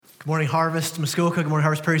Good morning, Harvest, Muskoka. Good morning,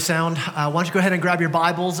 Harvest, Prairie Sound. Why don't you go ahead and grab your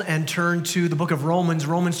Bibles and turn to the book of Romans.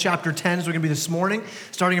 Romans chapter 10 is where we're going to be this morning,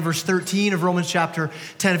 starting in verse 13 of Romans chapter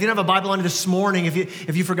 10. If you don't have a Bible on you this morning, if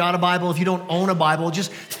you forgot a Bible, if you don't own a Bible,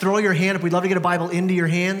 just throw your hand up. We'd love to get a Bible into your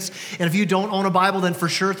hands. And if you don't own a Bible, then for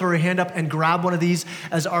sure throw your hand up and grab one of these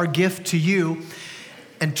as our gift to you.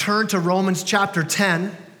 And turn to Romans chapter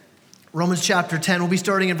 10. Romans chapter 10, we'll be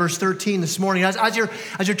starting in verse 13 this morning. As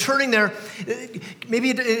you're turning there, maybe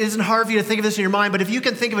it isn't hard for you to think of this in your mind, but if you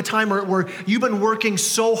can think of a time where you've been working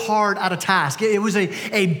so hard at a task, it was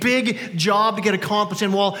a big job to get accomplished,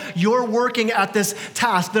 and while you're working at this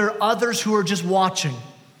task, there are others who are just watching.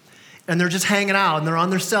 And they're just hanging out, and they're on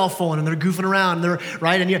their cell phone, and they're goofing around, and they're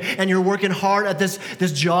right, and you're working hard at this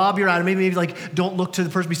job you're at. And maybe like don't look to the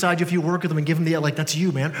person beside you if you work with them and give them the like that's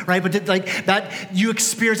you, man, right? But like that you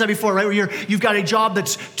experienced that before, right? Where you've got a job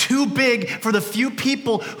that's too big for the few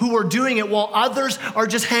people who are doing it, while others are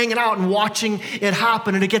just hanging out and watching it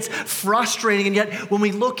happen, and it gets frustrating. And yet, when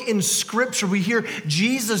we look in Scripture, we hear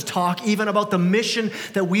Jesus talk even about the mission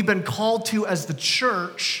that we've been called to as the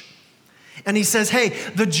church. And he says, hey,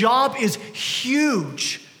 the job is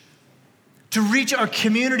huge to reach our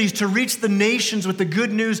communities, to reach the nations with the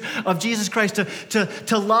good news of Jesus Christ,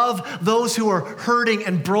 to love those who are hurting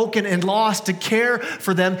and broken and lost, to care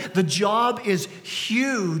for them. The job is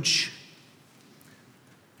huge.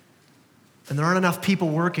 And there aren't enough people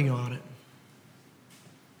working on it.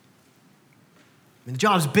 I mean, the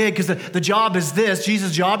job's big because the job is this.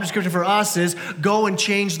 Jesus' job description for us is go and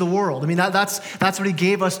change the world. I mean, that's what he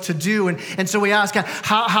gave us to do. And so we ask,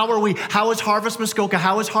 how is Harvest Muskoka,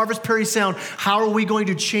 how is Harvest Prairie Sound, how are we going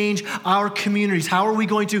to change our communities? How are we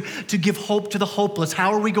going to give hope to the hopeless?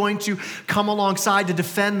 How are we going to come alongside to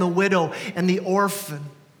defend the widow and the orphan?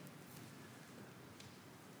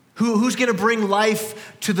 Who's going to bring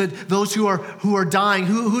life to those who are dying?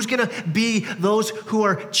 Who's going to be those who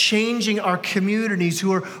are changing our communities,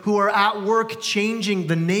 who are at work changing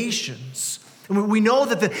the nations? And we know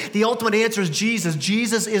that the ultimate answer is Jesus.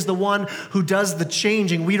 Jesus is the one who does the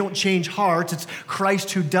changing. We don't change hearts. It's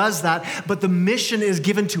Christ who does that. But the mission is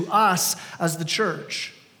given to us as the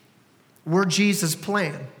church. We're Jesus'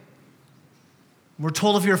 plan. We're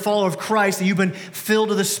told if you're a follower of Christ that you've been filled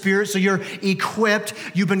with the Spirit, so you're equipped.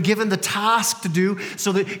 You've been given the task to do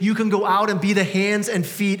so that you can go out and be the hands and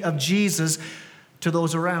feet of Jesus to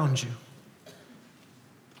those around you.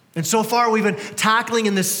 And so far, we've been tackling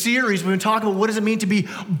in this series, we've been talking about what does it mean to be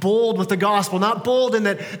bold with the gospel. Not bold in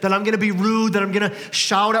that I'm going to be rude, that I'm going to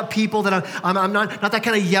shout at people, that I'm not that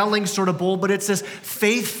kind of yelling sort of bold, but it's this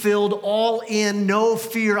faith-filled, all in, no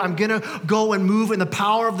fear. I'm going to go and move in the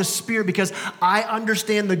power of the Spirit because I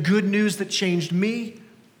understand the good news that changed me.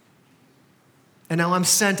 And now I'm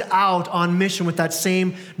sent out on mission with that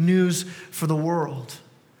same news for the world.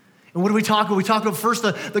 And what do we talk about? We talk about first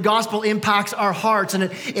the gospel impacts our hearts, and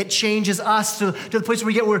it changes us to the place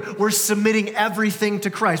where we're submitting everything to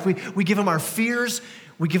Christ. We give him our fears,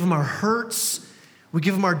 we give him our hurts, we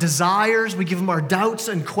give him our desires, we give him our doubts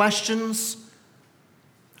and questions,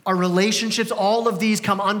 our relationships. All of these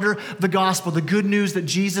come under the gospel, the good news that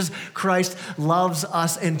Jesus Christ loves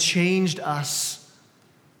us and changed us.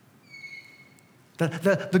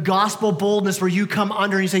 The gospel boldness where you come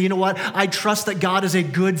under and you say, you know what? I trust that God is a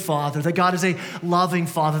good father, that God is a loving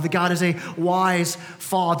father, that God is a wise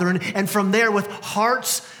father. And from there, with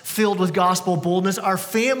hearts filled with gospel boldness, our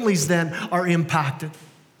families then are impacted.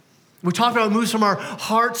 We talked about it moves from our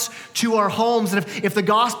hearts to our homes. And if the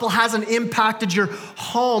gospel hasn't impacted your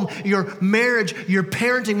home, your marriage, your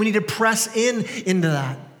parenting, we need to press into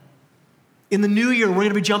that. In the new year, we're going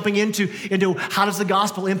to be jumping into how does the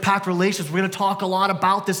gospel impact relationships. We're going to talk a lot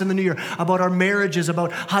about this in the new year, about our marriages,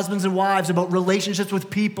 about husbands and wives, about relationships with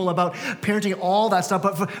people, about parenting, all that stuff.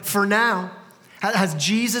 But for now, has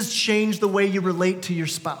Jesus changed the way you relate to your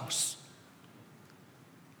spouse?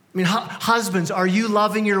 I mean, husbands, are you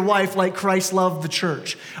loving your wife like Christ loved the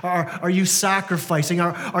church? Are you sacrificing?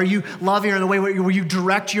 Are you loving her in the way where you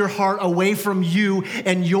direct your heart away from you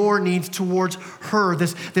and your needs towards her?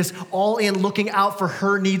 This all in looking out for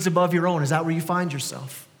her needs above your own. Is that where you find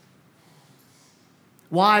yourself?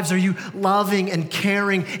 Wives, are you loving and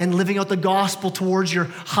caring and living out the gospel towards your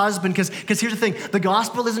husband? Because here's the thing, the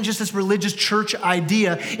gospel isn't just this religious church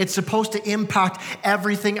idea. It's supposed to impact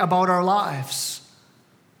everything about our lives.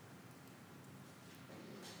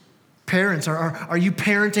 Parents, are you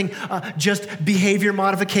parenting just behavior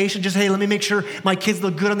modification? Just, hey, let me make sure my kids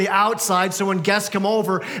look good on the outside so when guests come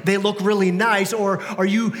over, they look really nice? Or are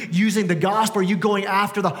you using the gospel? Are you going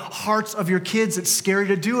after the hearts of your kids? It's scary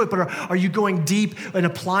to do it, but are you going deep and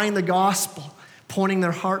applying the gospel, pointing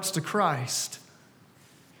their hearts to Christ?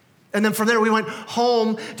 And then from there, we went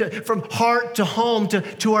home, from heart to home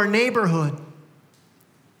to our neighborhood.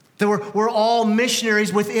 That we're all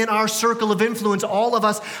missionaries within our circle of influence. All of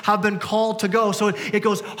us have been called to go. So it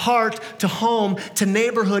goes heart to home to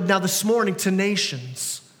neighborhood, now this morning to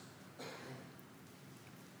nations.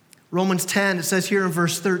 Romans 10, it says here in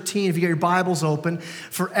verse 13, if you get your Bibles open,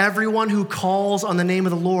 for everyone who calls on the name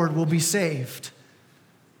of the Lord will be saved.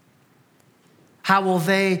 How will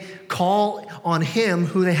they call on him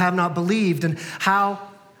who they have not believed? And how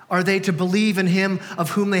are they to believe in him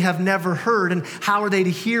of whom they have never heard? And how are they to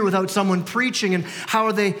hear without someone preaching? And how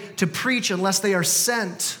are they to preach unless they are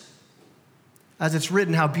sent? As it's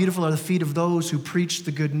written, how beautiful are the feet of those who preach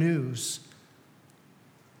the good news.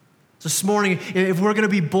 This morning, if we're going to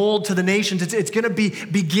be bold to the nations, it's going to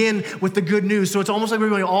begin with the good news. So it's almost like we're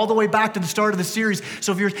going all the way back to the start of the series.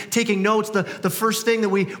 So if you're taking notes, the first thing that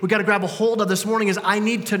we got to grab a hold of this morning is I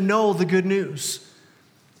need to know the good news.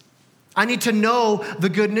 I need to know the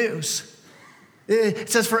good news. It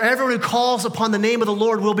says, for everyone who calls upon the name of the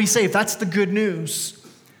Lord will be saved. That's the good news.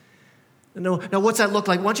 Now, what's that look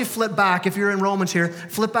like? Why don't you flip back, if you're in Romans here,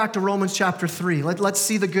 flip back to Romans chapter 3. Let's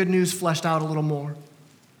see the good news fleshed out a little more.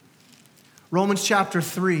 Romans chapter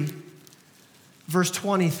 3, verse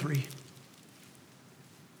 23.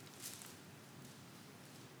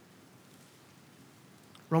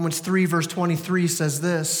 Romans 3, verse 23 says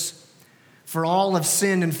this, for all have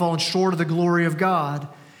sinned and fallen short of the glory of God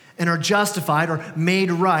and are justified or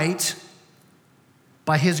made right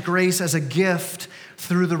by his grace as a gift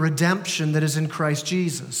through the redemption that is in Christ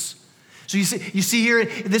Jesus. So you see here,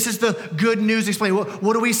 this is the good news explained.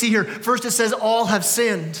 What do we see here? First it says all have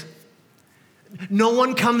sinned. No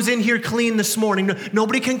one comes in here clean this morning.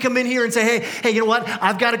 Nobody can come in here and say, hey, you know what?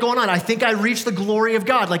 I've got it going on. I think I reached the glory of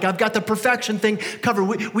God. Like I've got the perfection thing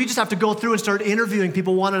covered. We just have to go through and start interviewing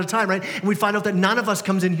people one at a time, right? And we find out that none of us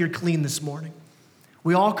comes in here clean this morning.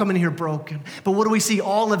 We all come in here broken. But what do we see?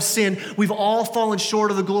 All have sinned. We've all fallen short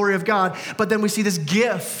of the glory of God. But then we see this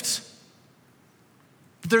gift.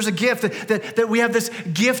 There's a gift that we have this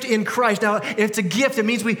gift in Christ. Now, if it's a gift, it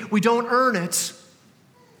means we don't earn it.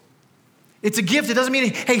 It's a gift. It doesn't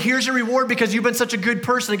mean, hey, here's your reward because you've been such a good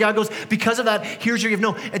person. And God goes, because of that, here's your gift.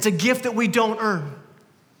 No, it's a gift that we don't earn.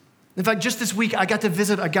 In fact, just this week, I got to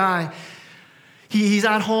visit a guy. He's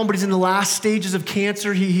at home, but he's in the last stages of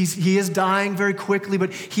cancer. He is dying very quickly,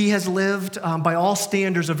 but he has lived, by all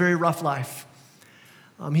standards, a very rough life.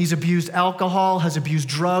 He's abused alcohol, has abused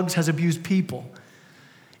drugs, has abused people.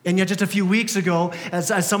 And yet just a few weeks ago,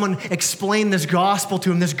 as someone explained this gospel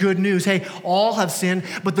to him, this good news, hey, all have sinned,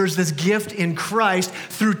 but there's this gift in Christ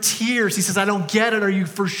through tears. He says, I don't get it. Are you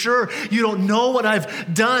for sure? You don't know what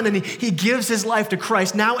I've done. And he gives his life to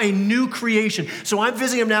Christ, now a new creation. So I'm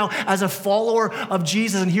visiting him now as a follower of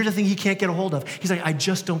Jesus. And here's the thing he can't get a hold of. He's like, I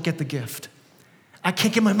just don't get the gift. I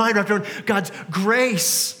can't get my mind wrapped around God's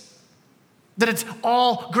grace. That it's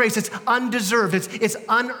all grace. It's undeserved. It's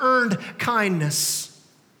unearned kindness.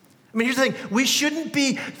 I mean, here's the thing. We shouldn't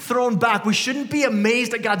be thrown back. We shouldn't be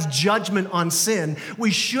amazed at God's judgment on sin.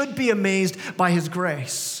 We should be amazed by his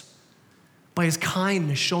grace, by his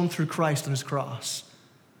kindness shown through Christ on his cross.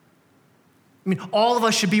 I mean, all of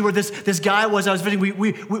us should be where this guy was. I was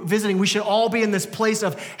visiting. We should all be in this place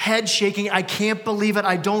of head shaking. I can't believe it.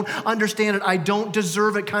 I don't understand it. I don't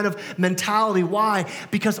deserve it kind of mentality. Why?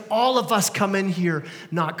 Because all of us come in here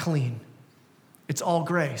not clean. It's all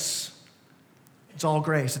grace. It's all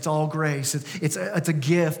grace. It's all grace. It's a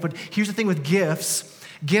gift. But here's the thing with gifts.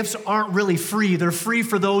 Gifts aren't really free. They're free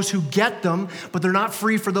for those who get them, but they're not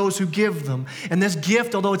free for those who give them. And this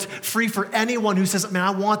gift, although it's free for anyone who says, man,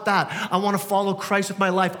 I want that. I want to follow Christ with my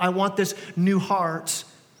life. I want this new heart.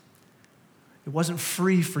 It wasn't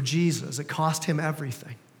free for Jesus. It cost him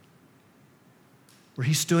everything. Where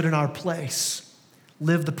he stood in our place,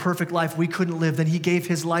 lived the perfect life we couldn't live. Then he gave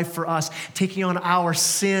his life for us, taking on our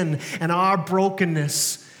sin and our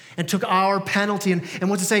brokenness and took our penalty. And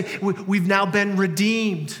what's it say? We've now been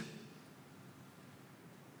redeemed.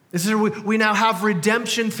 This is we now have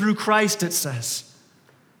redemption through Christ, it says.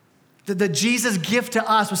 That Jesus' gift to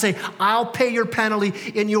us would say, I'll pay your penalty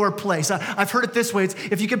in your place. I've heard it this way.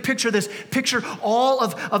 If you can picture this, picture all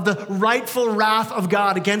of the rightful wrath of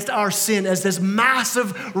God against our sin as this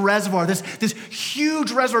massive reservoir, this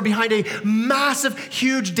huge reservoir behind a massive,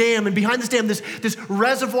 huge dam. And behind this dam, this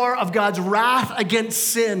reservoir of God's wrath against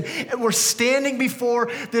sin. And we're standing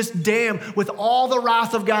before this dam with all the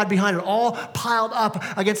wrath of God behind it, all piled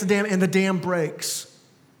up against the dam, and the dam breaks.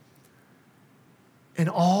 And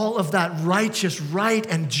all of that righteous, right,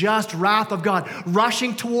 and just wrath of God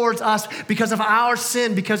rushing towards us because of our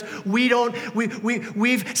sin, because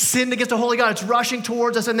we've sinned against a holy God. It's rushing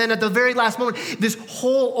towards us. And then at the very last moment, this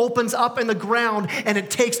hole opens up in the ground and it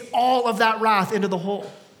takes all of that wrath into the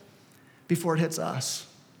hole before it hits us.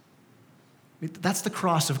 That's the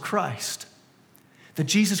cross of Christ. That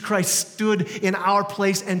Jesus Christ stood in our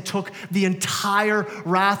place and took the entire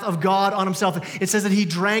wrath of God on himself. It says that he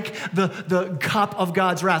drank the cup of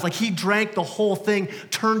God's wrath. Like he drank the whole thing,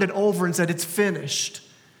 turned it over and said, it's finished.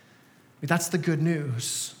 That's the good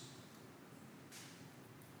news.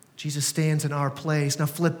 Jesus stands in our place. Now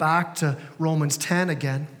flip back to Romans 10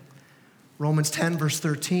 again. Romans 10 verse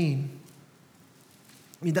 13.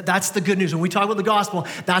 I mean, that's the good news. When we talk about the gospel,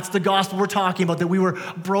 that's the gospel we're talking about, that we were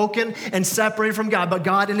broken and separated from God, but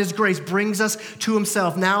God in his grace brings us to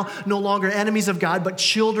himself. Now, no longer enemies of God, but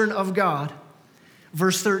children of God.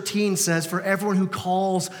 Verse 13 says, for everyone who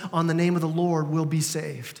calls on the name of the Lord will be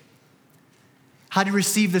saved. How do you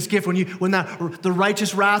receive this gift? When the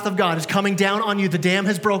righteous wrath of God is coming down on you, the dam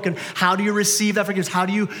has broken. How do you receive that forgiveness? How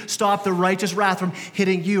do you stop the righteous wrath from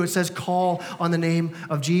hitting you? It says, call on the name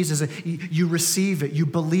of Jesus. You receive it. You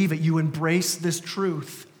believe it. You embrace this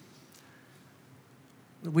truth.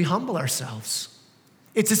 We humble ourselves.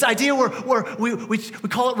 It's this idea where we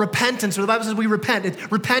call it repentance, or the Bible says we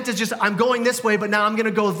repent. Repent is just, I'm going this way, but now I'm going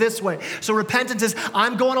to go this way. So repentance is,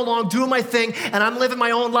 I'm going along, doing my thing, and I'm living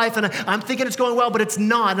my own life, and I'm thinking it's going well, but it's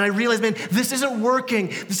not. And I realize, man, this isn't working.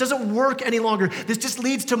 This doesn't work any longer. This just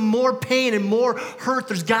leads to more pain and more hurt.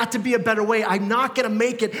 There's got to be a better way. I'm not going to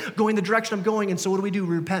make it going the direction I'm going. And so what do?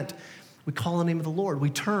 We repent. We call on the name of the Lord. We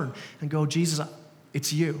turn and go, Jesus,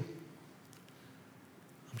 it's you.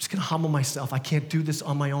 I'm just going to humble myself. I can't do this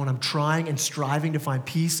on my own. I'm trying and striving to find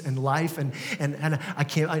peace and life, and I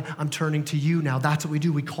can't. I'm turning to you now. That's what we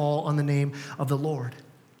do. We call on the name of the Lord.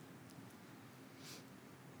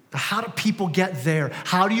 Now, how do people get there?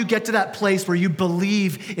 How do you get to that place where you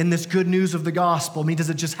believe in this good news of the gospel? I mean, does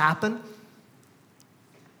it just happen?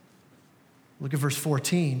 Look at verse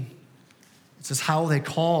 14. It says, how will they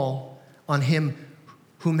call on him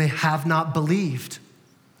whom they have not believed?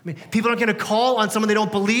 I mean, people aren't going to call on someone they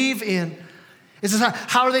don't believe in. It says,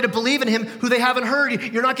 how are they to believe in him who they haven't heard?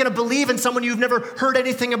 You're not going to believe in someone you've never heard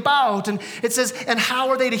anything about. And it says, and how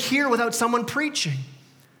are they to hear without someone preaching?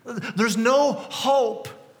 There's no hope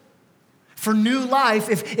for new life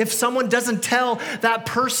if someone doesn't tell that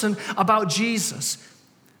person about Jesus.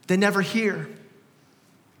 They never hear.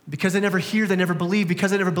 Because they never hear, they never believe. Because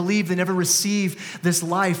they never believe, they never receive this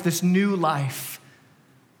life, this new life.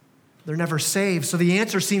 They're never saved. So the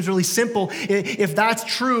answer seems really simple. If that's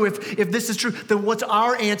true, if this is true, then what's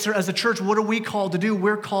our answer as a church? What are we called to do?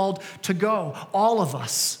 We're called to go. All of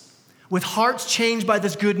us. With hearts changed by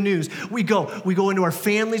this good news. We go. We go into our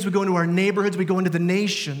families. We go into our neighborhoods. We go into the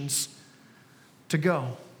nations to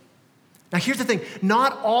go. Now here's the thing,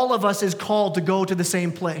 not all of us is called to go to the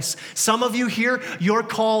same place. Some of you here, you're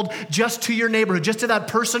called just to your neighborhood, just to that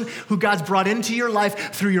person who God's brought into your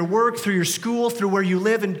life through your work, through your school, through where you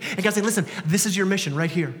live. And God's saying, listen, this is your mission right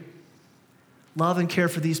here. Love and care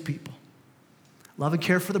for these people. Love and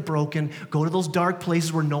care for the broken. Go to those dark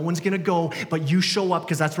places where no one's going to go, but you show up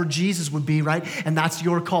because that's where Jesus would be, right? And that's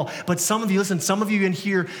your call. But some of you, listen, some of you in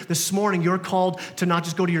here this morning, you're called to not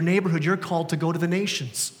just go to your neighborhood, you're called to go to the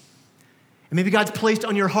nations. And maybe God's placed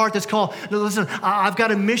on your heart this call. No, listen, I've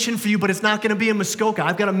got a mission for you, but it's not going to be in Muskoka.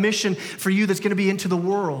 I've got a mission for you that's going to be into the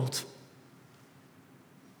world.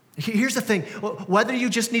 Here's the thing. Whether you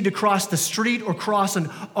just need to cross the street or cross an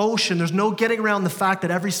ocean, there's no getting around the fact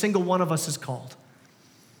that every single one of us is called.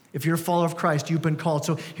 If you're a follower of Christ, you've been called.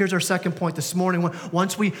 So here's our second point this morning.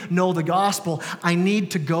 Once we know the gospel, I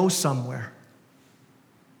need to go somewhere.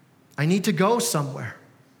 I need to go somewhere.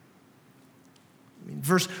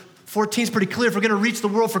 Verse 14 is pretty clear. If we're going to reach the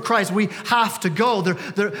world for Christ, we have to go.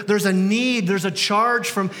 There's a need. There's a charge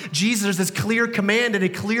from Jesus. There's this clear command and a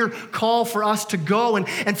clear call for us to go.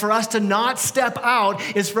 And for us to not step out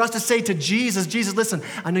is for us to say to Jesus, Jesus, listen,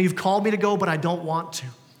 I know you've called me to go, but I don't want to.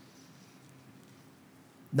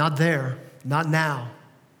 Not there. Not now.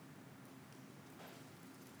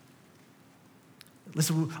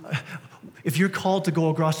 Listen, if you're called to go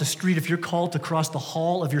across the street, if you're called to cross the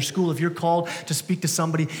hall of your school, if you're called to speak to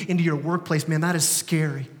somebody into your workplace, man, that is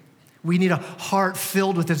scary. We need a heart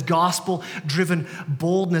filled with this gospel-driven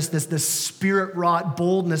boldness, this spirit-wrought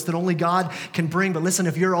boldness that only God can bring. But listen,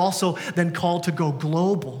 if you're also then called to go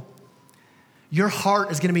global, your heart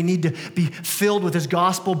is going to need to be filled with this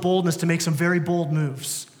gospel boldness to make some very bold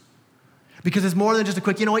moves. Because it's more than just a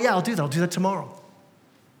quick, you know what, yeah, I'll do that tomorrow.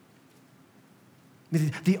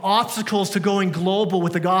 The obstacles to going global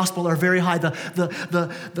with the gospel are very high.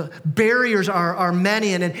 The barriers are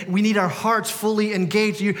many, and we need our hearts fully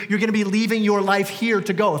engaged. You're going to be leaving your life here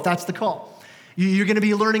to go, if that's the call. You're going to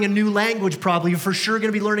be learning a new language probably. You're for sure going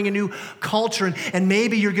to be learning a new culture, and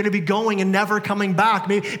maybe you're going to be going and never coming back.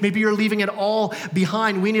 Maybe you're leaving it all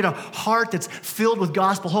behind. We need a heart that's filled with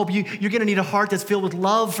gospel hope. You're going to need a heart that's filled with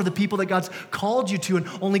love for the people that God's called you to, and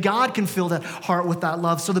only God can fill that heart with that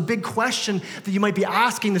love. So the big question that you might be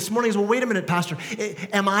asking this morning is, well, wait a minute, Pastor,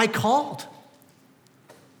 am I called?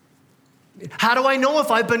 How do I know if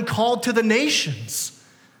I've been called to the nations?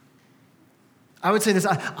 I would say this.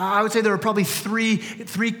 I would say there are probably three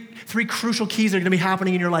crucial keys that are going to be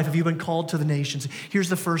happening in your life if you've been called to the nations. Here's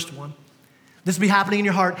the first one. This will be happening in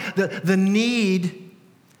your heart. The need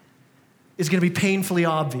is going to be painfully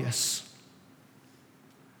obvious.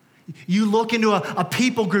 You look into a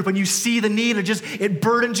people group and you see the need, and it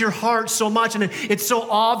burdens your heart so much, and it's so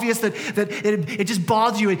obvious that it just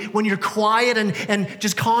bothers you. When you're quiet and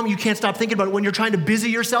just calm, you can't stop thinking about it. When you're trying to busy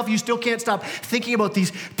yourself, you still can't stop thinking about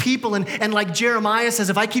these people. And like Jeremiah says,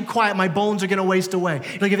 if I keep quiet, my bones are going to waste away.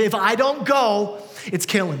 Like if I don't go, it's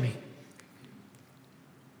killing me.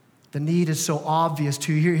 The need is so obvious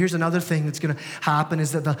to you. Here's another thing that's going to happen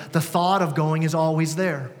is that the thought of going is always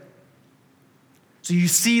there. So you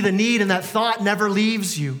see the need, and that thought never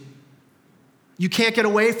leaves you. You can't get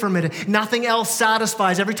away from it. Nothing else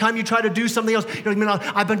satisfies. Every time you try to do something else, you're like, man,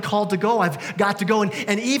 I've been called to go. I've got to go.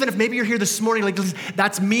 And even if maybe you're here this morning, like,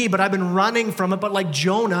 that's me, but I've been running from it. But like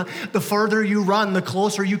Jonah, the further you run, the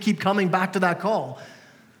closer you keep coming back to that call.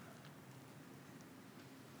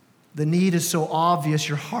 The need is so obvious.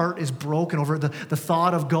 Your heart is broken over it. The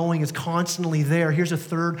thought of going is constantly there. Here's a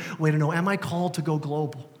third way to know, am I called to go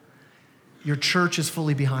global? Your church is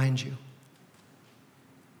fully behind you.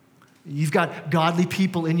 You've got godly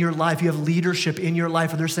people in your life. You have leadership in your life,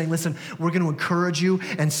 and they're saying, listen, we're going to encourage you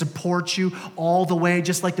and support you all the way,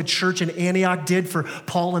 just like the church in Antioch did for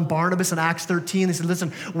Paul and Barnabas in Acts 13. They said,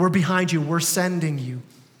 listen, we're behind you. We're sending you.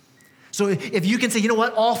 So if you can say, you know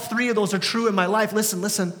what, all three of those are true in my life,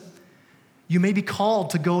 listen, you may be called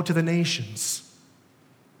to go to the nations.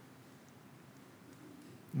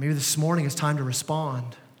 Maybe this morning it's time to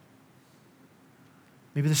respond.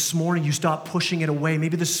 Maybe this morning you stop pushing it away.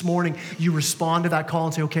 Maybe this morning you respond to that call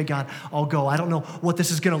and say, okay, God, I'll go. I don't know what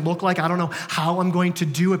this is going to look like. I don't know how I'm going to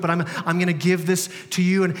do it, but I'm going to give this to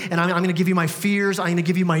you, and I'm going to give you my fears. I'm going to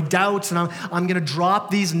give you my doubts, and I'm going to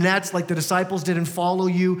drop these nets like the disciples did and follow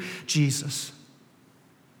you, Jesus.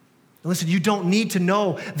 And listen, you don't need to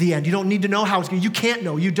know the end. You don't need to know how it's going to. You can't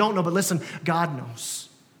know. You don't know, but listen, God knows.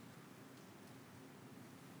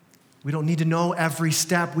 We don't need to know every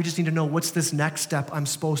step. We just need to know what's this next step I'm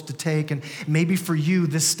supposed to take. And maybe for you,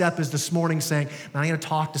 this step is this morning saying, man, I'm going to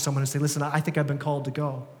talk to someone and say, listen, I think I've been called to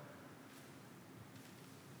go.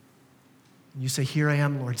 And you say, here I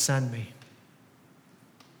am, Lord, send me.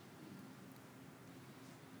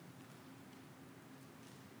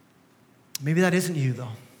 Maybe that isn't you, though.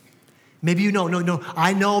 Maybe you know, no,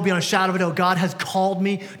 I know beyond a shadow of a doubt, God has called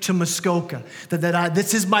me to Muskoka.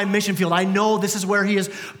 This is my mission field. I know this is where he has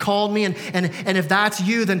called me. And if that's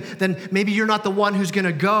you, then maybe you're not the one who's going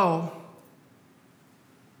to go.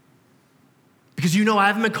 Because you know I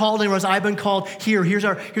haven't been called anywhere else. I've been called here. Here's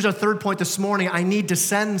our third point this morning. I need to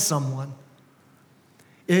send someone.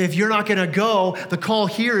 If you're not going to go, the call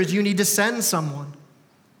here is you need to send someone.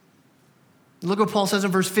 Look what Paul says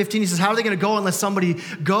in verse 15. He says, how are they going to go unless somebody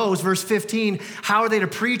goes? Verse 15, how are they to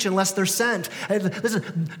preach unless they're sent?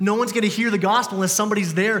 Listen, no one's going to hear the gospel unless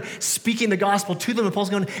somebody's there speaking the gospel to them. And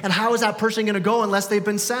Paul's going, and how is that person going to go unless they've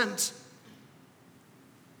been sent?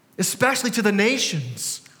 Especially to the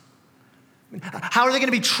nations. How are they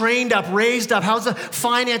going to be trained up, raised up? How's the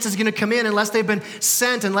finances going to come in unless they've been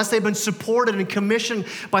sent, unless they've been supported and commissioned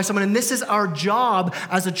by someone? And this is our job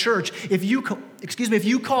as a church. If you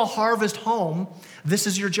call Harvest home, this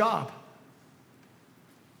is your job.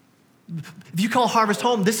 If you call Harvest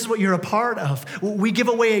home, this is what you're a part of. We give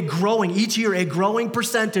away each year a growing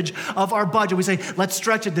percentage of our budget. We say, let's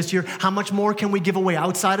stretch it this year. How much more can we give away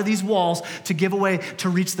outside of these walls to give away to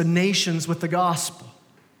reach the nations with the gospel?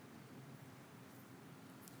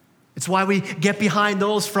 It's why we get behind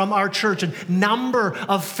those from our church. A number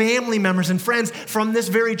of family members and friends from this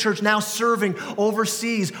very church now serving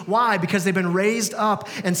overseas. Why? Because they've been raised up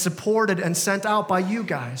and supported and sent out by you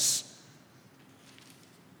guys.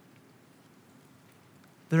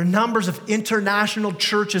 There are numbers of international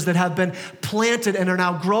churches that have been planted and are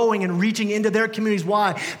now growing and reaching into their communities.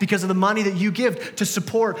 Why? Because of the money that you give to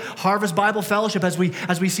support Harvest Bible Fellowship as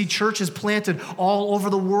we see churches planted all over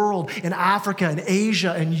the world, in Africa and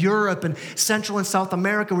Asia and Europe and Central and South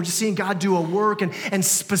America. We're just seeing God do a work, and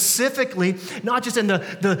specifically, not just in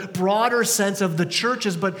the broader sense of the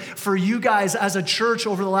churches, but for you guys as a church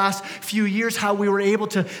over the last few years, how we were able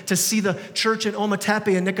to see the church in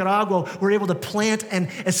Ometepe in Nicaragua. We're able to plant and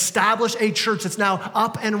establish a church that's now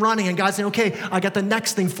up and running, and God's saying, okay, I got the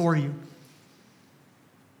next thing for you.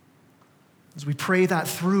 As we pray that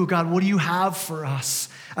through, God, what do you have for us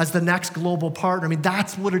as the next global partner? I mean,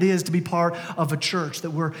 that's what it is to be part of a church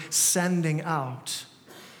that we're sending out.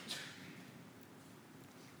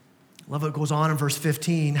 I love what goes on in verse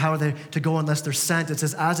 15. How are they to go unless they're sent? It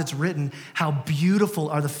says, as it's written, how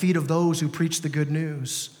beautiful are the feet of those who preach the good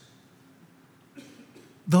news.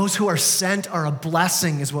 Those who are sent are a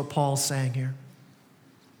blessing, is what Paul's saying here.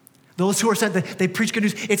 Those who are sent, they preach good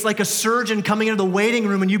news. It's like a surgeon coming into the waiting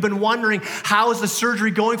room and you've been wondering, how is the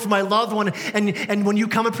surgery going for my loved one? And when you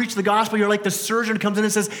come and preach the gospel, you're like the surgeon comes in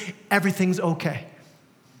and says, everything's okay.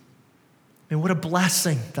 And what a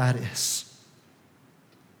blessing that is.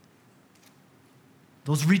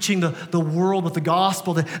 Those reaching the world with the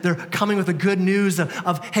gospel, they're coming with the good news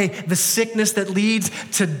of, hey, the sickness that leads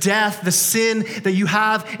to death, the sin that you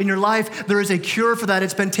have in your life, there is a cure for that.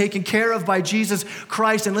 It's been taken care of by Jesus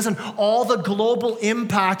Christ. And listen, all the global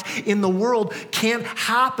impact in the world can't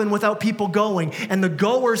happen without people going. And the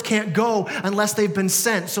goers can't go unless they've been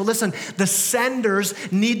sent. So listen, the senders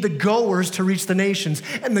need the goers to reach the nations.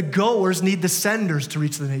 And the goers need the senders to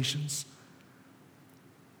reach the nations.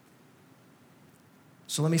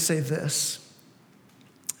 So let me say this.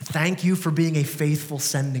 Thank you for being a faithful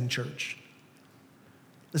sending church.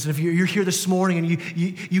 Listen, if you're here this morning and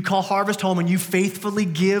you call Harvest home and you faithfully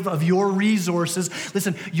give of your resources,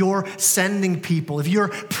 listen, you're sending people. If you're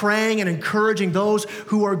praying and encouraging those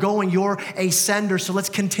who are going, you're a sender. So let's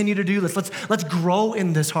continue to do this. Let's grow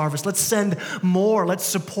in this harvest. Let's send more. Let's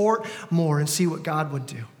support more and see what God would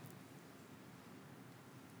do.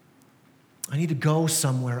 I need to go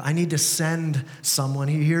somewhere. I need to send someone.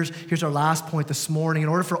 Here's our last point this morning. In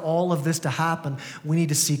order for all of this to happen, we need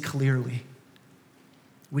to see clearly.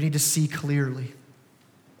 We need to see clearly.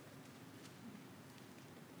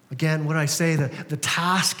 Again, what did I say? The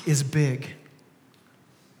task is big.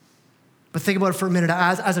 But think about it for a minute.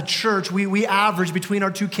 As a church, we average between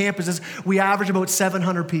our two campuses, we average about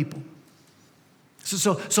 700 people.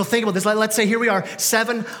 So think about this. Let's say here we are,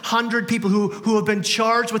 700 people who have been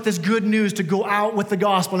charged with this good news to go out with the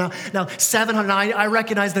gospel. Now 700, I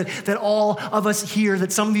recognize that all of us here,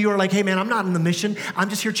 that some of you are like, hey man, I'm not in the mission.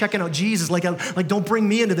 I'm just here checking out Jesus. Like don't bring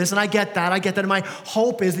me into this. And I get that. And my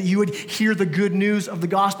hope is that you would hear the good news of the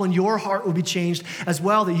gospel and your heart would be changed as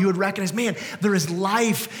well, that you would recognize, man, there is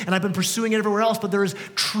life and I've been pursuing it everywhere else, but there is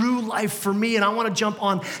true life for me. And I want to jump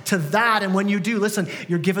on to that. And when you do, listen,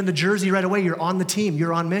 you're given the jersey right away. You're on the team.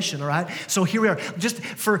 You're on mission, all right? So here we are. Just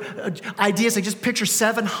for ideas, like just picture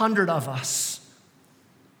 700 of us.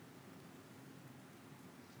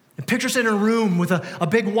 And picture us in a room with a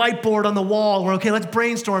big whiteboard on the wall. We're okay, let's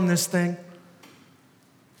brainstorm this thing.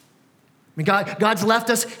 I mean, God's left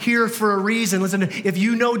us here for a reason. Listen, if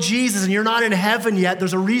you know Jesus and you're not in heaven yet,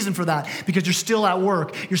 there's a reason for that, because you're still at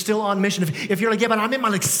work. You're still on mission. If you're like, yeah, but I'm in my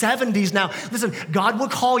 70s now. Listen, God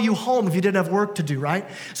would call you home if you didn't have work to do, right?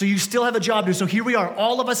 So you still have a job to do. So here we are,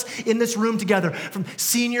 all of us in this room together, from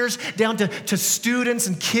seniors down to students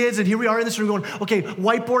and kids. And here we are in this room going, okay,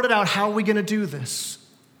 whiteboard it out. How are we going to do this?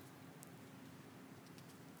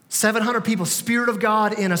 700 people, Spirit of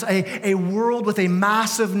God in us, a world with a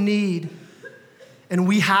massive need. And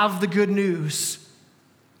we have the good news.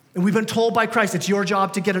 And we've been told by Christ, it's your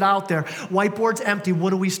job to get it out there. Whiteboard's empty.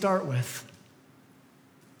 What do we start with?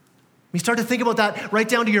 We start to think about that right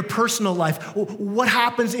down to your personal life. What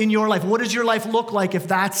happens in your life? What does your life look like if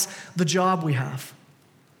that's the job we have?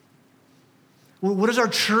 What does our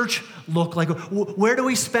church look like? Where do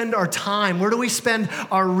we spend our time? Where do we spend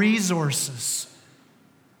our resources?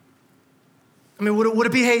 I mean, would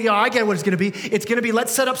it be, hey, I get what it's going to be. It's going to be,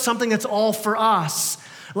 let's set up something that's all for us.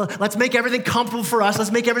 Let's make everything comfortable for us. Let's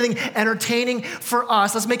make everything entertaining for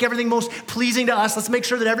us. Let's make everything most pleasing to us. Let's make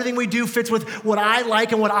sure that everything we do fits with what I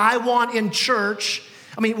like and what I want in church.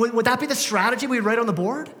 I mean, would that be the strategy we'd write on the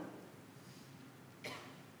board?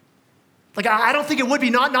 Like, I don't think it would be,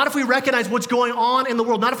 not if we recognize what's going on in the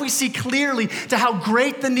world, not if we see clearly to how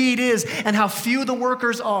great the need is and how few the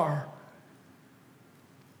workers are.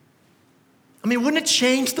 I mean, wouldn't it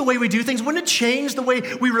change the way we do things? Wouldn't it change the way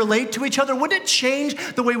we relate to each other? Wouldn't it change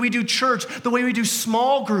the way we do church, the way we do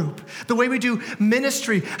small group, the way we do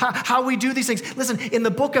ministry, how we do these things? Listen, in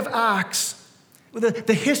the book of Acts,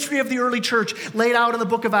 the history of the early church laid out in the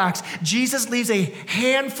book of Acts, Jesus leaves a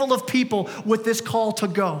handful of people with this call to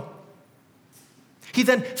go. He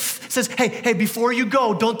then says, hey, before you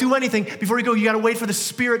go, don't do anything. Before you go, you got to wait for the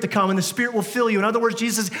Spirit to come, and the Spirit will fill you. In other words,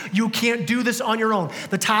 Jesus says, you can't do this on your own.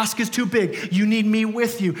 The task is too big. You need me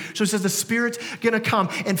with you. So he says the Spirit's going to come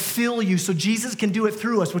and fill you so Jesus can do it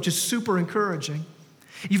through us, which is super encouraging.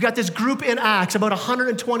 You've got this group in Acts, about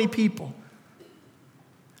 120 people.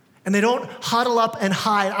 And they don't huddle up and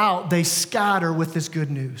hide out. They scatter with this good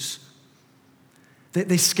news.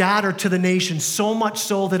 They scatter to the nation, so much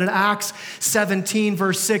so that in Acts 17,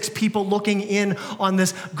 verse 6, people looking in on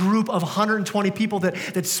this group of 120 people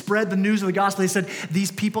that spread the news of the gospel, they said, these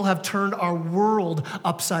people have turned our world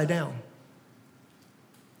upside down.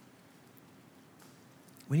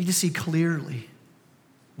 We need to see clearly.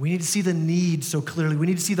 We need to see the need so clearly. We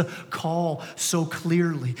need to see the call so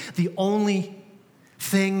clearly. The only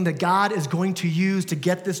thing that God is going to use to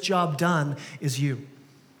get this job done is you,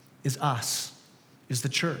 is us. Is the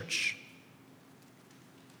church.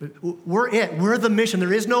 We're it. We're the mission.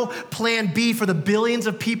 There is no plan B for the billions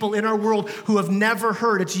of people in our world who have never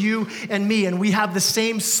heard. It's you and me, and we have the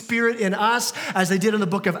same Spirit in us as they did in the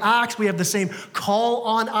book of Acts. We have the same call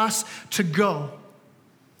on us to go.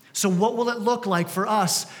 So what will it look like for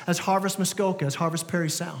us as Harvest Muskoka, as Harvest Perry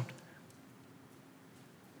Sound?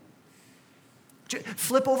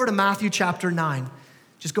 Flip over to Matthew chapter 9.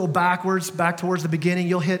 Just go back towards the beginning.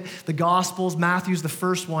 You'll hit the Gospels. Matthew's the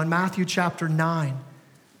first one. Matthew chapter 9.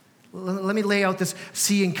 Let me lay out this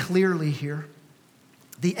seeing clearly here.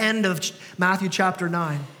 The end of Matthew chapter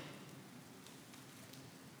 9.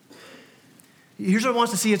 Here's what I want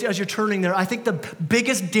us to see as you're turning there. I think the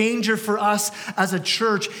biggest danger for us as a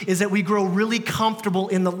church is that we grow really comfortable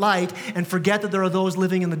in the light and forget that there are those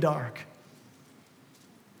living in the dark.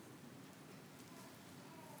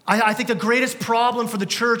 I think the greatest problem for the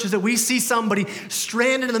church is that we see somebody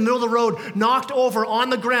stranded in the middle of the road, knocked over on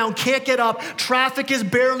the ground, can't get up, traffic is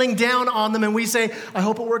barreling down on them, and we say, I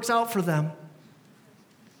hope it works out for them.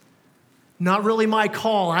 Not really my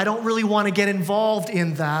call. I don't really want to get involved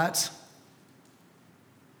in that.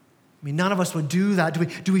 I mean, none of us would do that.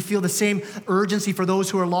 Do we feel the same urgency for those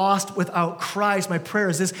who are lost without Christ? My prayer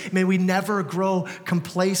is this: may we never grow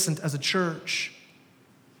complacent as a church.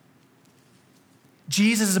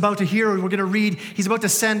 Jesus is about to hear, we're going to read, he's about to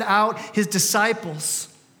send out his disciples.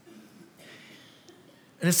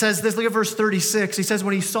 And it says this, look at verse 36. He says,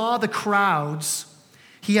 when he saw the crowds,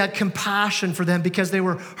 he had compassion for them because they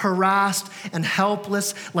were harassed and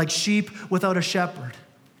helpless like sheep without a shepherd.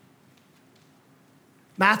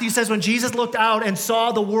 Matthew says when Jesus looked out and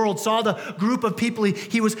saw the world, saw the group of people,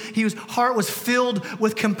 his heart was filled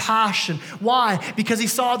with compassion. Why? Because he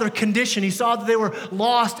saw their condition. He saw that they were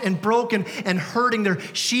lost and broken and hurting. They're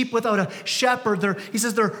sheep without a shepherd. He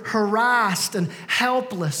says they're harassed and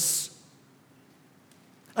helpless.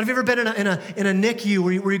 Have you ever been in a NICU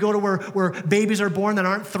where you go to where babies are born that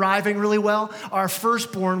aren't thriving really well? Our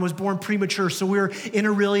firstborn was born premature, so we were in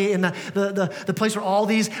the place where all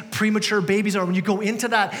these premature babies are. When you go into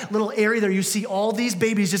that little area there, you see all these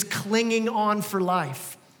babies just clinging on for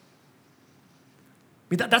life.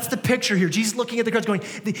 I mean, that's the picture here. Jesus looking at the crowds going,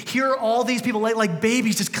 here are all these people like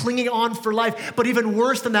babies just clinging on for life. But even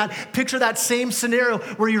worse than that, picture that same scenario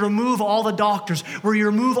where you remove all the doctors, where you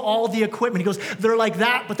remove all the equipment. He goes, they're like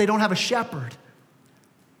that, but they don't have a shepherd.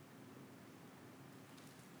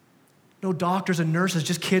 No doctors and nurses,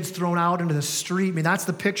 just kids thrown out into the street. I mean, that's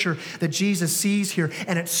the picture that Jesus sees here,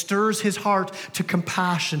 and it stirs his heart to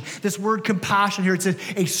compassion. This word compassion here, it's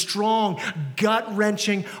a strong,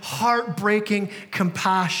 gut-wrenching, heartbreaking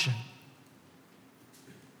compassion.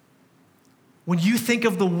 When you think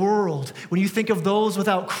of the world, when you think of those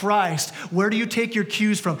without Christ, where do you take your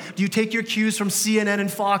cues from? Do you take your cues from CNN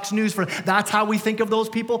and Fox News? That's how we think of those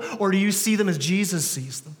people? Or do you see them as Jesus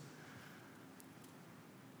sees them?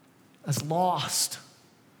 As lost.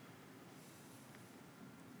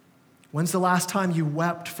 When's the last time you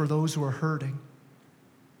wept for those who are hurting?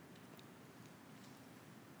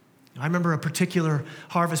 I remember a particular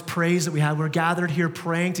harvest praise that we had. We were gathered here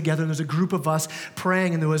praying together, and there was a group of us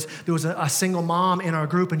praying, and there was a single mom in our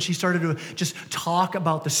group, and she started to just talk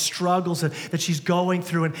about the struggles that she's going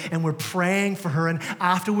through, and we're praying for her. And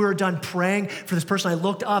after we were done praying for this person, I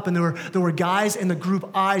looked up, and there were guys in the group,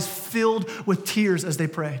 eyes filled with tears as they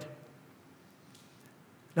prayed.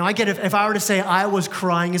 Now, I get if I were to say I was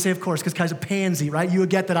crying, you say, of course, because Kai's a pansy, right? You would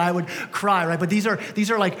get that I would cry, right? But these are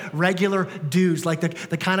like regular dudes, like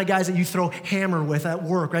the kind of guys that you throw hammer with at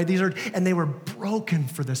work, right? And they were broken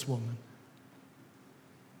for this woman.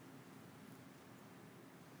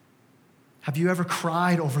 Have you ever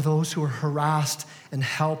cried over those who are harassed and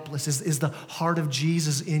helpless? Is the heart of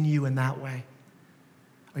Jesus in you in that way?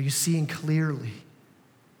 Are you seeing clearly?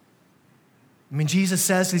 I mean, Jesus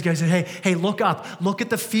says to these guys, hey, look up. Look at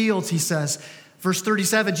the fields, he says. Verse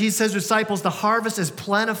 37, Jesus says to his disciples, the harvest is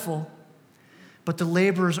plentiful, but the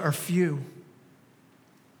laborers are few.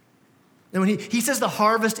 And when he says the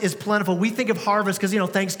harvest is plentiful, we think of harvest because,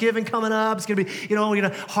 Thanksgiving coming up. It's going to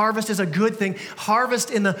be, harvest is a good thing. Harvest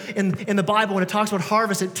in the Bible, when it talks about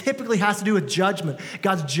harvest, it typically has to do with judgment.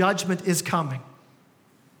 God's judgment is coming.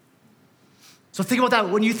 So think about that.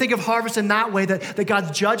 When you think of harvest in that way, that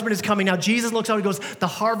God's judgment is coming. Now, Jesus looks out and goes, the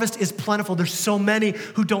harvest is plentiful. There's so many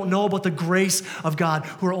who don't know about the grace of God,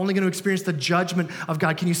 who are only going to experience the judgment of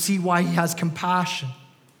God. Can you see why he has compassion?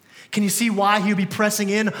 Can you see why he would be pressing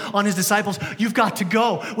in on his disciples? You've got to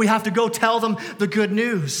go. We have to go tell them the good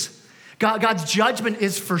news. God's judgment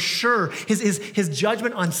is for sure. His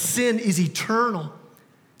judgment on sin is eternal.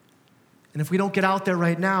 And if we don't get out there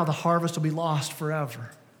right now, the harvest will be lost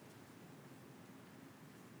forever.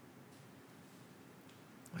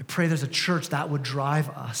 I pray there's a church that would drive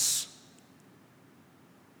us.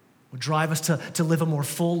 Would drive us to live a more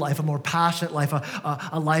full life, a more passionate life,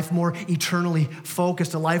 a life more eternally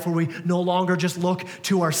focused, a life where we no longer just look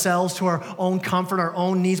to ourselves, to our own comfort, our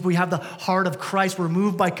own needs, but we have the heart of Christ. We're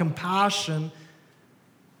moved by compassion.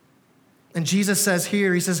 And Jesus says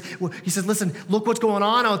here, he says, listen, look what's going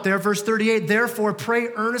on out there. Verse 38, therefore pray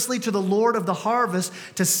earnestly to the Lord of the harvest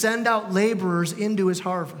to send out laborers into his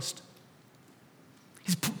harvest.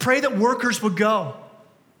 Pray that workers would go.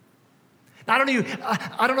 I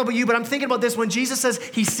don't know about you, but I'm thinking about this. When Jesus says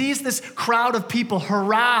he sees this crowd of people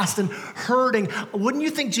harassed and hurting, wouldn't you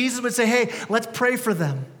think Jesus would say, hey, let's pray for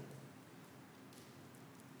them?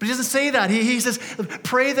 But he doesn't say that. He says,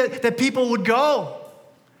 pray that people would go.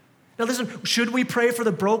 Now listen, should we pray for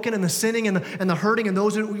the broken and the sinning and the hurting and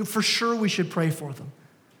those who, for sure we should pray for them.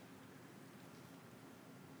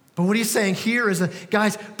 But what he's saying here is that,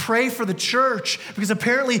 guys, pray for the church, because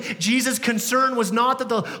apparently Jesus' concern was not that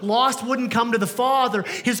the lost wouldn't come to the Father.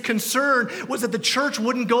 His concern was that the church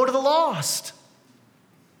wouldn't go to the lost.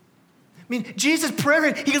 I mean, Jesus'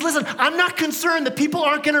 prayer, he goes, listen, I'm not concerned that people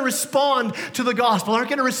aren't going to respond to the gospel, aren't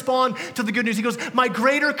going to respond to the good news. He goes, my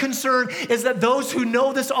greater concern is that those who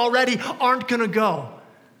know this already aren't going to go.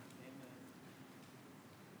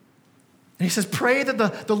 And he says, pray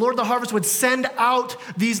that the Lord of the harvest would send out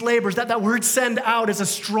these laborers. That word send out is a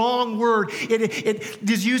strong word. It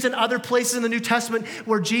is used in other places in the New Testament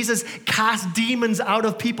where Jesus cast demons out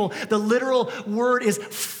of people. The literal word is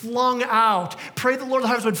flung out. Pray the Lord of the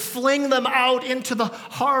harvest would fling them out into the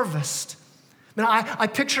harvest. Now, I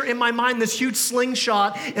picture in my mind this huge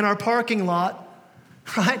slingshot in our parking lot,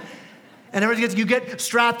 right? And you get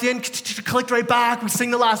strapped in, clicked right back, we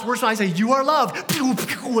sing the last verse, and I say, you are loved,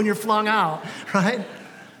 when you're flung out, right? I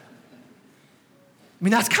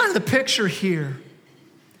mean, that's kind of the picture here.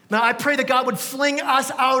 Now, I pray that God would fling us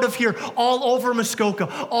out of here all over Muskoka,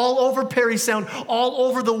 all over Perry Sound, all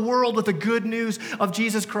over the world with the good news of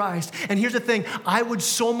Jesus Christ. And here's the thing, I would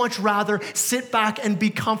so much rather sit back and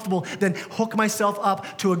be comfortable than hook myself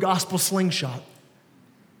up to a gospel slingshot.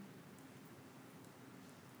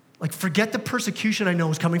 Like, forget the persecution I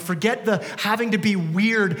know is coming. Forget the having to be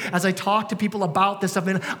weird as I talk to people about this stuff.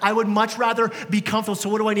 I mean, I would much rather be comfortable. So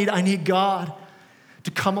what do I need? I need God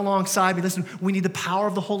to come alongside me. Listen, we need the power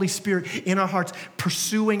of the Holy Spirit in our hearts,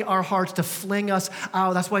 pursuing our hearts to fling us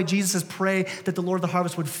out. That's why Jesus says, pray that the Lord of the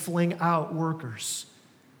harvest would fling out workers.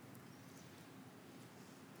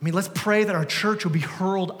 I mean, let's pray that our church will be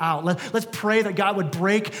hurled out. Let's pray that God would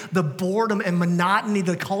break the boredom and monotony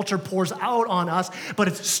the culture pours out on us, but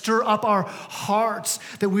it's stir up our hearts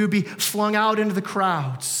that we would be flung out into the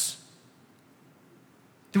crowds.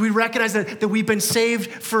 Do we recognize that we've been saved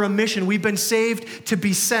for a mission? We've been saved to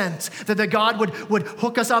be sent. That God would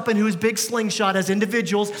hook us up into his big slingshot as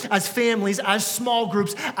individuals, as families, as small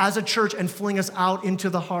groups, as a church, and fling us out into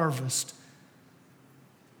the harvest.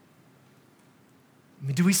 I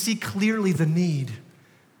mean, do we see clearly the need?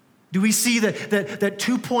 Do we see that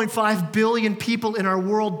 2.5 billion people in our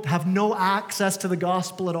world have no access to the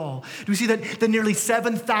gospel at all? Do we see that there are nearly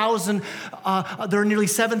 7,000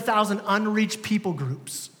 unreached people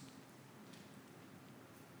groups?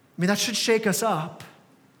 I mean, that should shake us up.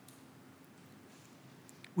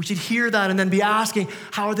 We should hear that and then be asking,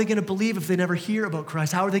 how are they going to believe if they never hear about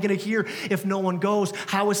Christ? How are they going to hear if no one goes?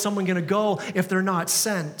 How is someone going to go if they're not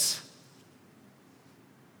sent?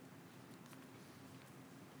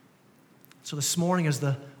 So this morning, as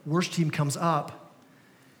the worship team comes up,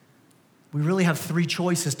 we really have 3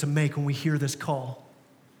 choices to make when we hear this call.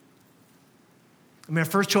 I mean, our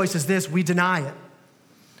first choice is this: we deny it.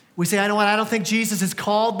 We say, I know what, I don't think Jesus is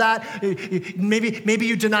called that. Maybe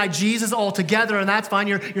you deny Jesus altogether, and that's fine.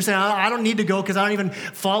 You're saying, I don't need to go because I don't even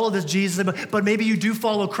follow this Jesus. But maybe you do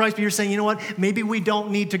follow Christ, but you're saying, you know what, maybe we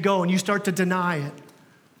don't need to go, and you start to deny it.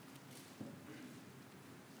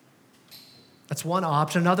 That's one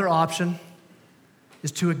option. Another option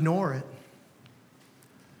is to ignore it.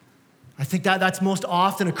 I think that's most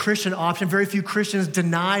often a Christian option. Very few Christians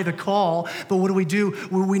deny the call, but what do?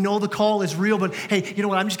 We know the call is real, but hey, you know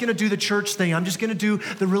what? I'm just going to do the church thing. I'm just going to do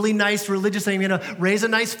the really nice religious thing. I'm going to raise a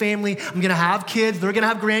nice family. I'm going to have kids. They're going to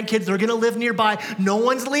have grandkids. They're going to live nearby. No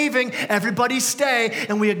one's leaving. Everybody stay,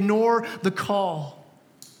 and we ignore the call.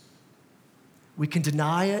 We can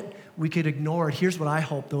deny it. We could ignore it. Here's what I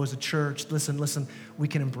hope, though, as a church. Listen, we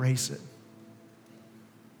can embrace it.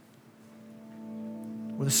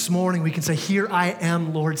 Or this morning we can say, here I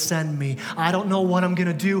am, Lord, send me. I don't know what I'm going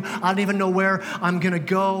to do. I don't even know where I'm going to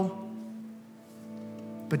go.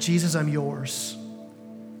 But Jesus, I'm yours.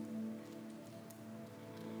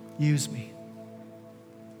 Use me.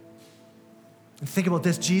 And think about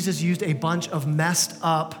this. Jesus used a bunch of messed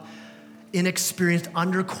up, inexperienced,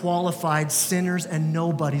 underqualified sinners and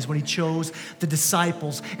nobodies when he chose the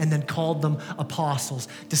disciples and then called them apostles.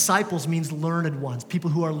 Disciples means learned ones, people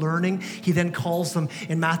who are learning. He then calls them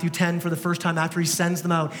in Matthew 10 for the first time after he sends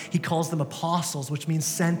them out. He calls them apostles, which means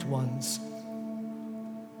sent ones.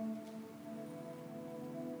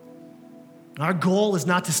 Our goal is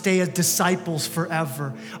not to stay as disciples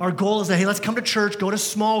forever. Our goal is that, hey, let's come to church, go to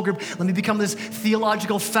small group, let me become this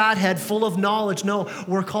theological fathead full of knowledge. No,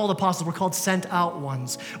 we're called apostles. We're called sent out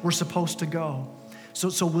ones. We're supposed to go.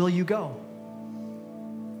 So will you go?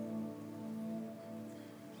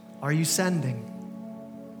 Are you sending?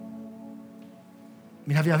 I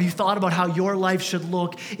mean, have you thought about how your life should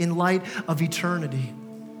look in light of eternity?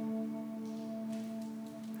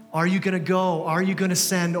 Are you going to go? Are you going to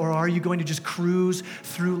send? Or are you going to just cruise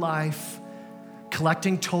through life,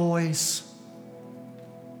 collecting toys,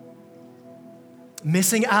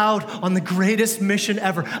 missing out on the greatest mission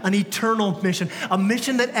ever, an eternal mission, a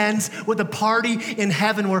mission that ends with a party in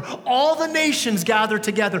heaven where all the nations gather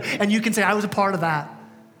together, and you can say, I was a part of that.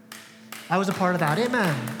 I was a part of that.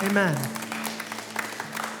 Amen. Amen.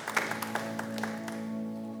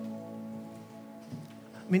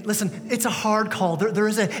 I mean, listen, it's a hard call. There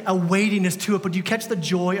is a weightiness to it, but do you catch the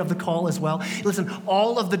joy of the call as well? Listen,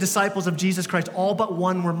 all of the disciples of Jesus Christ, all but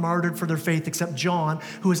one were martyred for their faith, except John,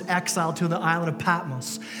 who was exiled to the island of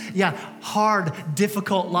Patmos. Yeah, hard,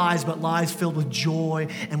 difficult lives, but lives filled with joy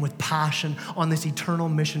and with passion on this eternal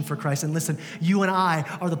mission for Christ. And listen, you and I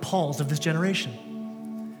are the Pauls of this generation.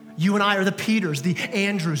 You and I are the Peters, the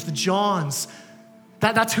Andrews, the Johns.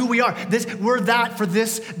 That's who we are. We're that for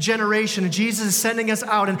this generation. And Jesus is sending us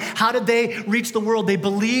out. And how did they reach the world? They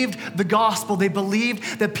believed the gospel. They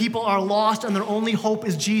believed that people are lost and their only hope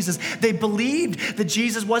is Jesus. They believed that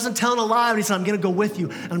Jesus wasn't telling a lie when he said, I'm going to go with you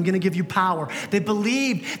and I'm going to give you power. They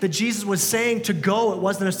believed that Jesus was saying to go. It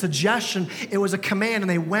wasn't a suggestion. It was a command. And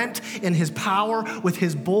they went in his power with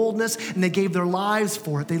his boldness and they gave their lives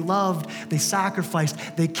for it. They loved, they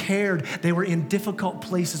sacrificed, they cared. They were in difficult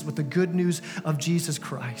places with the good news of Jesus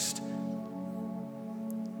Christ.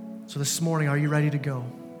 So this morning, are you ready to go?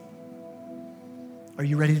 Are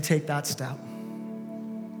you ready to take that step?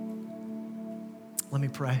 Let me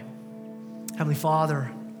pray. Heavenly Father,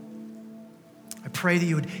 I pray that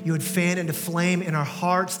you would fan into flame in our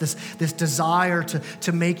hearts this desire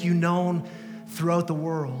to make you known throughout the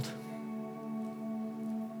world.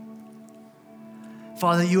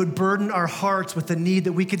 Father, that you would burden our hearts with the need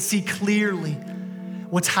that we could see clearly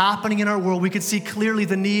what's happening in our world. We could see clearly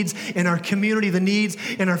the needs in our community, the needs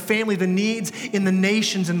in our family, the needs in the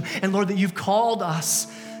nations. And Lord, that you've called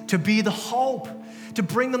us to be the hope, to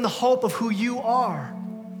bring them the hope of who you are.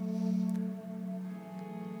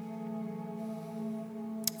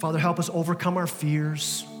 Father, help us overcome our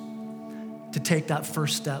fears, to take that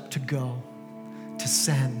first step, to go, to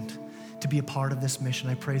send, to be a part of this mission.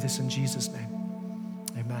 I pray this in Jesus' name.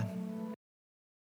 Amen.